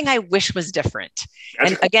one thing I wish was different.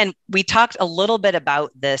 And again, we talked a little bit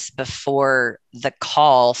about this before the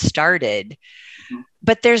call started,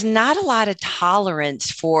 but there's not a lot of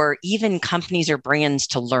tolerance for even companies or brands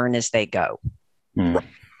to learn as they go.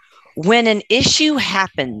 When an issue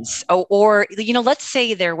happens, or let's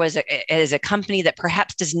say there was a company that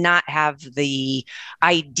perhaps does not have the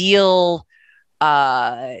ideal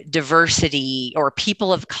diversity or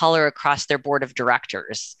people of color across their board of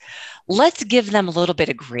directors, let's give them a little bit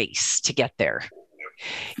of grace to get there.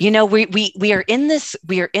 We are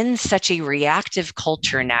in such a reactive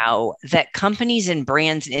culture now that companies and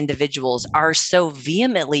brands and individuals are so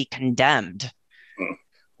vehemently condemned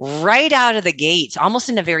right out of the gates, almost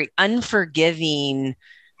in a very unforgiving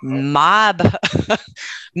mob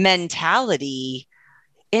mentality,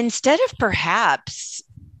 instead of perhaps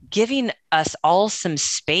giving us all some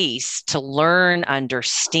space to learn,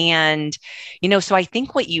 understand, so I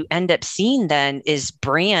think what you end up seeing then is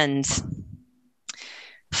brands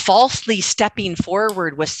falsely stepping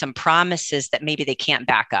forward with some promises that maybe they can't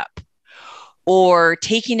back up, or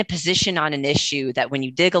taking a position on an issue that when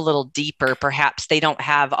you dig a little deeper, perhaps they don't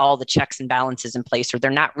have all the checks and balances in place, or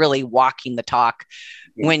they're not really walking the talk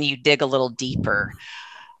when you dig a little deeper.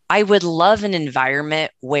 I would love an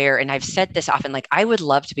environment where, and I've said this often, I would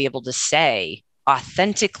love to be able to say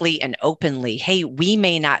authentically and openly, hey, we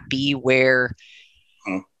may not be where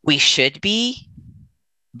we should be,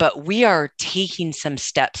 but we are taking some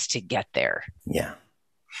steps to get there. Yeah,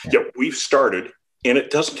 we've started. And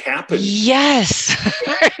it doesn't happen. Yes.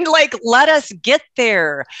 Let us get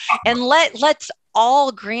there. And let's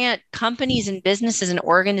all grant companies and businesses and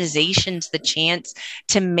organizations the chance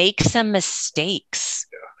to make some mistakes.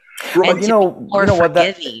 Yeah.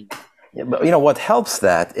 But what helps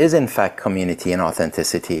that is in fact community and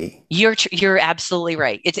authenticity. You're absolutely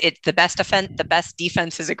right. It's the best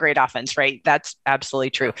defense is a great offense, right? That's absolutely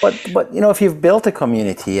true. But if you've built a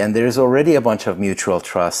community and there's already a bunch of mutual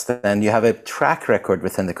trust, and you have a track record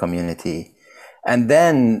within the community, and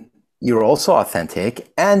then you're also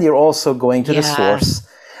authentic and you're also going to the source.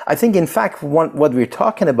 I think in fact what we're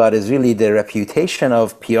talking about is really the reputation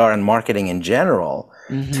of PR and marketing in general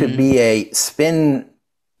to be a spin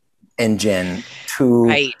engine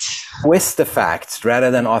to twist the facts rather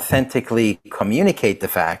than authentically communicate the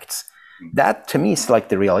facts. That to me is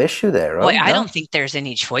the real issue there. Right? Well, I don't think there's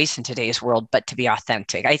any choice in today's world but to be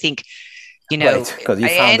authentic. I think, because you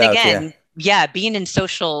found out, being in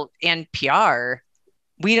social and PR,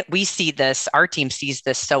 we see this, our team sees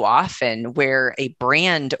this so often, where a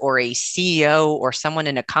brand or a CEO or someone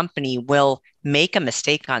in a company will make a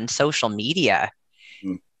mistake on social media.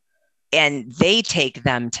 And they take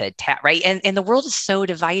them to attack, right? And the world is so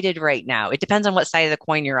divided right now. It depends on what side of the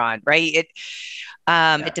coin you're on, right?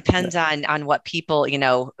 It depends on what people,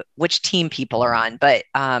 which team people are on. But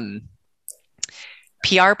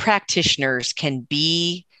PR practitioners can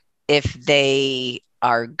be, if they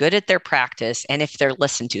are good at their practice and if they're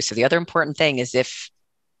listened to. So the other important thing is if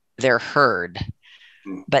they're heard.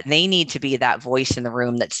 But they need to be that voice in the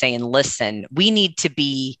room that's saying, listen, we need to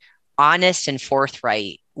be honest and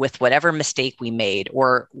forthright with whatever mistake we made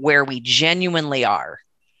or where we genuinely are,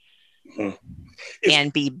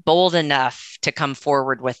 and be bold enough to come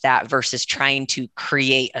forward with that versus trying to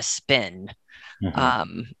create a spin.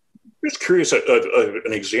 I'm just curious, an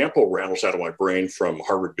example rattles out of my brain from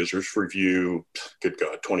Harvard Business Review, good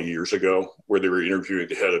God, 20 years ago, where they were interviewing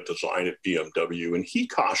the head of design at BMW, and he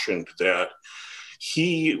cautioned that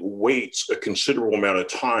he waits a considerable amount of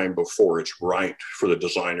time before it's right for the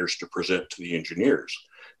designers to present to the engineers,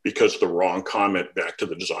 because the wrong comment back to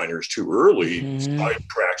the designers too early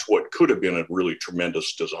sidetracks what could have been a really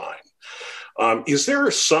tremendous design. Is there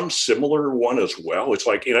some similar one as well? It's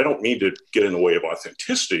and I don't mean to get in the way of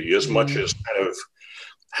authenticity as much as kind of,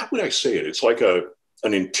 how would I say it? It's like an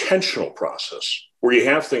intentional process where you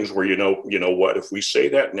have things where, you know what, if we say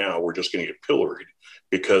that now, we're just going to get pilloried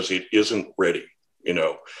because it isn't ready.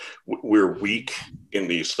 We're weak in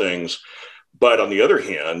these things. But on the other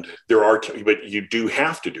hand, but you do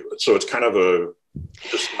have to do it. So it's kind of a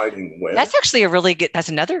deciding when. That's actually that's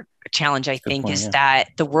another challenge, I think, is that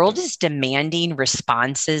the world is demanding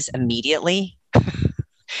responses immediately.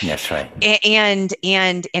 That's right. And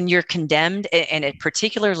you're condemned, and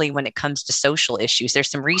particularly when it comes to social issues. There's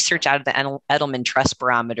some research out of the Edelman Trust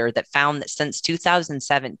Barometer that found that since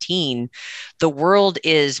 2017, the world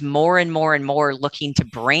is more and more and more looking to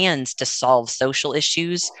brands to solve social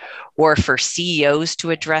issues or for CEOs to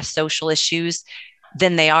address social issues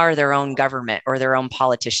than they are their own government or their own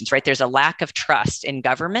politicians, right? There's a lack of trust in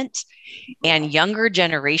government, and younger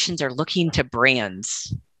generations are looking to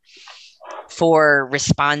brands for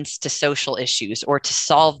response to social issues or to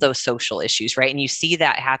solve those social issues, right? And you see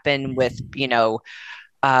that happen with,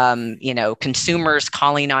 consumers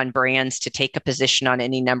calling on brands to take a position on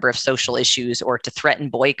any number of social issues or to threaten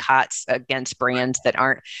boycotts against brands that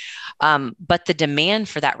aren't. But the demand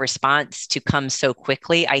for that response to come so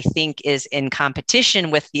quickly, I think, is in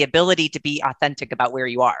competition with the ability to be authentic about where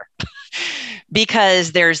you are.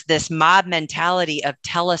 Because there's this mob mentality of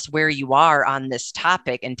tell us where you are on this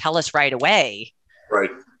topic and tell us right away.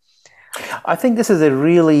 Right. I think this is a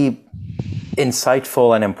really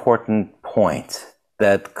insightful and important point,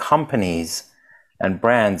 that companies and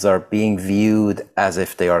brands are being viewed as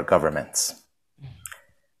if they are governments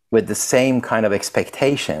with the same kind of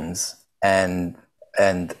expectations and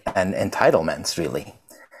entitlements, really.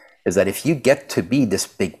 Is that if you get to be this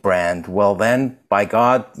big brand, well then, by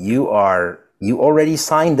God, you already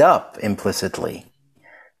signed up implicitly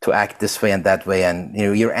to act this way and that way, and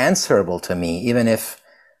you're answerable to me, even if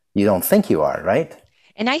you don't think you are, right?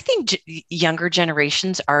 And I think younger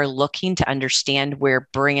generations are looking to understand where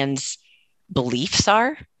brands' beliefs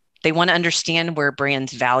are. They want to understand where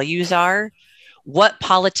brands' values are. What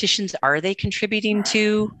politicians are they contributing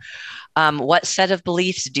to? What set of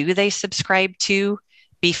beliefs do they subscribe to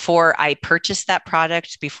before I purchase that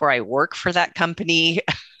product, before I work for that company?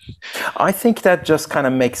 I think that just kind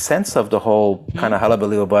of makes sense of the whole kind of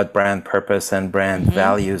hullabaloo about brand purpose and brand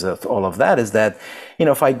values of all of that, is that,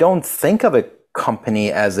 if I don't think of a company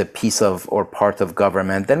as a piece of or part of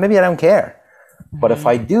government, then maybe I don't care. But if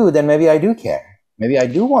I do, then maybe I do care. Maybe I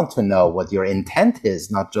do want to know what your intent is,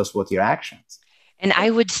 not just what your actions. And I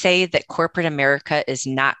would say that corporate America is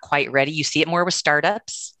not quite ready. You see it more with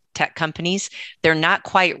startups, tech companies. They're not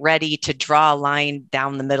quite ready to draw a line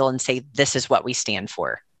down the middle and say, this is what we stand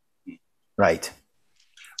for. Right.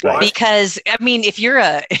 Well, because if you're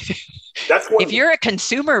a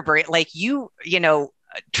consumer brand, like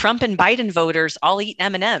Trump and Biden voters all eat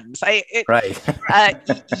M&Ms. Right.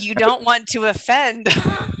 You don't want to offend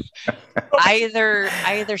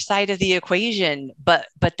either side of the equation, but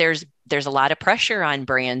there's a lot of pressure on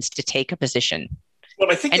brands to take a position.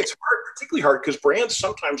 Well, I think it's particularly hard because brands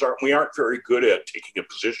sometimes aren't very good at taking a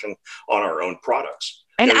position on our own products.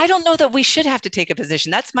 And I don't know that we should have to take a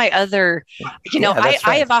position. That's my other,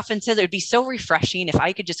 I have often said it would be so refreshing if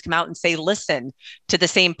I could just come out and say, listen, to the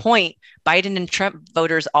same point, Biden and Trump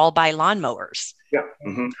voters all buy lawnmowers. Yeah.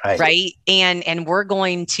 Mm-hmm. Right. And we're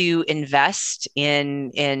going to invest in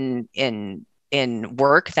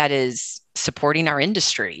work that is supporting our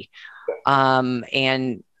industry.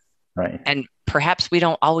 And perhaps we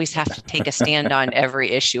don't always have to take a stand on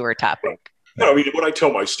every issue or topic. No, what I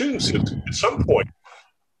tell my students is at some point,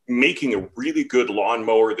 making a really good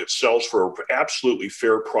lawnmower that sells for an absolutely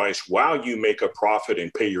fair price while you make a profit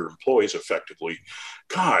and pay your employees effectively,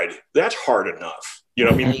 God, that's hard enough. Your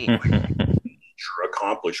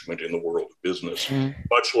accomplishment in the world of business,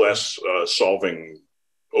 much less solving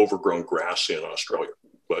overgrown grass in Australia.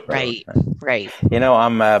 But, right.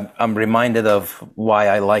 I'm reminded of why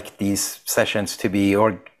I like these sessions to be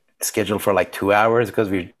scheduled for like 2 hours, because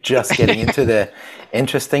we're just getting into the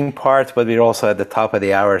interesting part, but we're also at the top of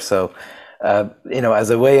the hour. So, as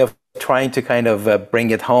a way of trying to kind of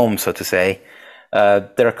bring it home, so to say,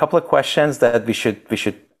 there are a couple of questions that we should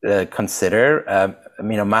consider.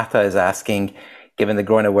 Mata is asking, given the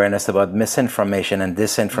growing awareness about misinformation and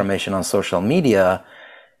disinformation on social media,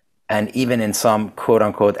 and even in some quote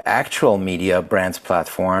unquote actual media brands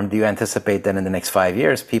platform, do you anticipate that in the next 5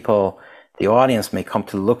 years, the audience may come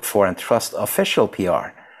to look for and trust official PR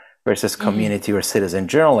versus community or citizen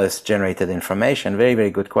journalists generated information? Very, very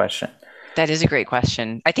good question. That is a great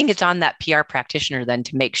question. I think it's on that PR practitioner then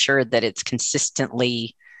to make sure that it's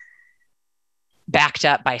consistently backed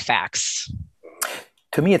up by facts.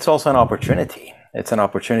 To me, it's also an opportunity. It's an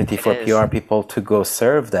opportunity for PR people to go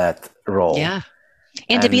serve that role. Yeah.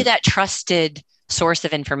 And to be that trusted source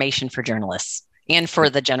of information for journalists. And for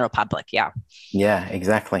the general public, yeah. Yeah,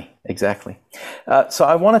 exactly. So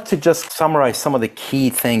I wanted to just summarize some of the key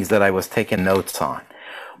things that I was taking notes on.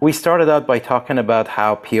 We started out by talking about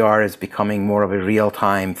how PR is becoming more of a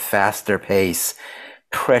real-time, faster pace,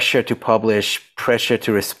 pressure to publish, pressure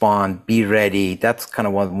to respond, be ready. That's kind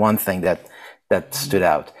of one thing that that stood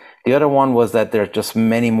out. The other one was that there are just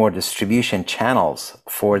many more distribution channels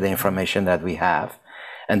for the information that we have.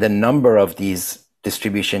 And the number of these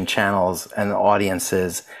distribution channels and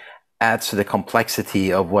audiences adds to the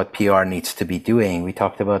complexity of what PR needs to be doing. We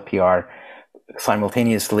talked about PR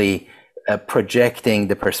simultaneously projecting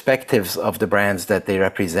the perspectives of the brands that they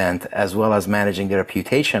represent, as well as managing the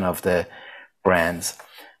reputation of the brands.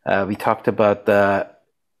 We talked about the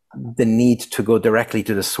need to go directly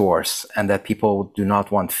to the source, and that people do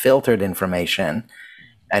not want filtered information.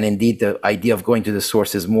 And indeed, the idea of going to the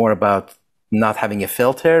source is more about not having a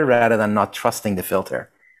filter rather than not trusting the filter.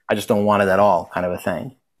 I just don't want it at all, kind of a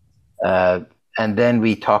thing. And then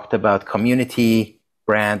we talked about community,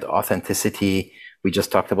 brand authenticity. We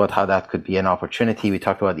just talked about how that could be an opportunity. We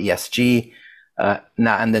talked about ESG.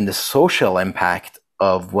 Now, and then the social impact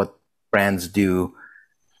of what brands do.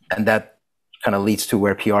 And that kind of leads to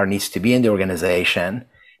where PR needs to be in the organization.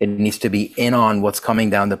 It needs to be in on what's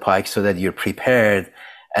coming down the pike so that you're prepared,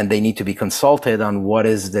 and they need to be consulted on what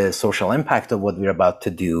is the social impact of what we're about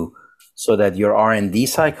to do, so that your R&D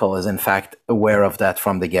cycle is in fact aware of that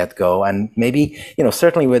from the get-go. And maybe,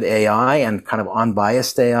 certainly with AI and kind of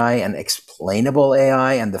unbiased AI and explainable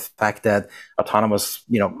AI, and the fact that autonomous,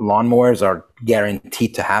 lawnmowers are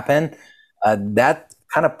guaranteed to happen, that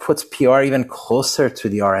kind of puts PR even closer to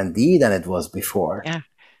the R&D than it was before. Yeah.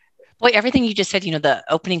 Well, everything you just said, the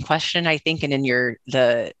opening question, I think, and in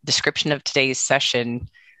the description of today's session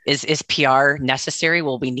is PR necessary?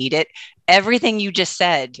 Will we need it? Everything you just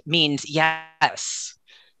said means yes,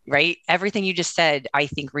 right? Everything you just said, I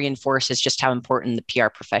think, reinforces just how important the PR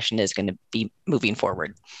profession is going to be moving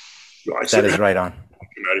forward. That is right on.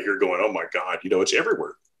 I'm out of here going, oh my God, it's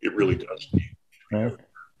everywhere. It really does. Right.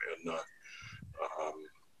 And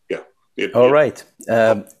all right.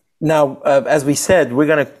 Now, as we said, we're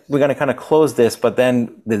gonna kind of close this, but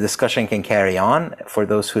then the discussion can carry on for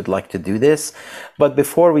those who'd like to do this. But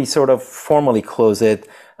before we sort of formally close it,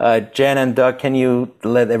 Jen and Doug, can you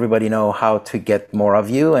let everybody know how to get more of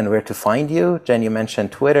you and where to find you? Jen, you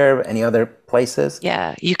mentioned Twitter. Any other places?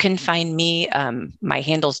 Yeah, you can find me. My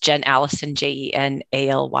handle's Jen Allison,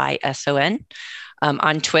 JenAllyson.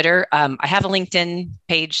 On Twitter. I have a LinkedIn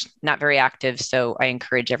page, not very active, so I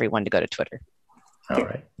encourage everyone to go to Twitter. All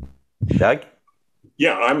right. Doug?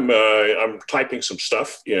 Yeah, I'm typing some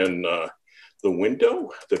stuff in the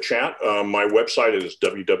window, the chat. My website is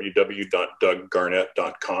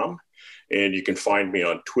www.douggarnett.com, and you can find me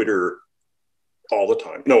on Twitter all the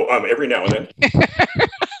time. No, every now and then.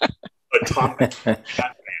 A topic.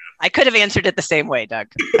 I could have answered it the same way, Doug.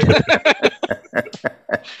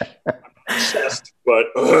 Obsessed, but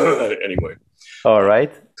anyway. All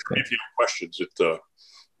right. If you have questions,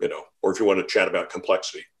 or if you want to chat about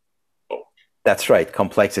complexity. Oh. That's right,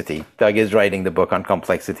 complexity. Doug is writing the book on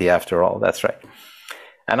complexity after all. That's right.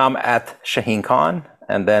 And I'm at Shahin Khan,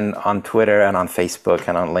 and then on Twitter and on Facebook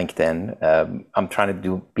and on LinkedIn. I'm trying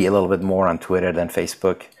to be a little bit more on Twitter than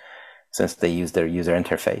Facebook, since they use their user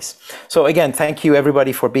interface. So again, thank you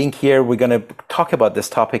everybody for being here. We're going to talk about this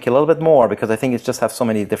topic a little bit more because I think it just has so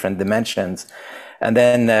many different dimensions. And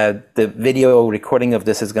then the video recording of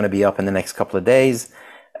this is going to be up in the next couple of days,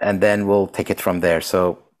 and then we'll take it from there.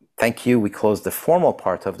 So thank you. We close the formal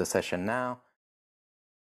part of the session now.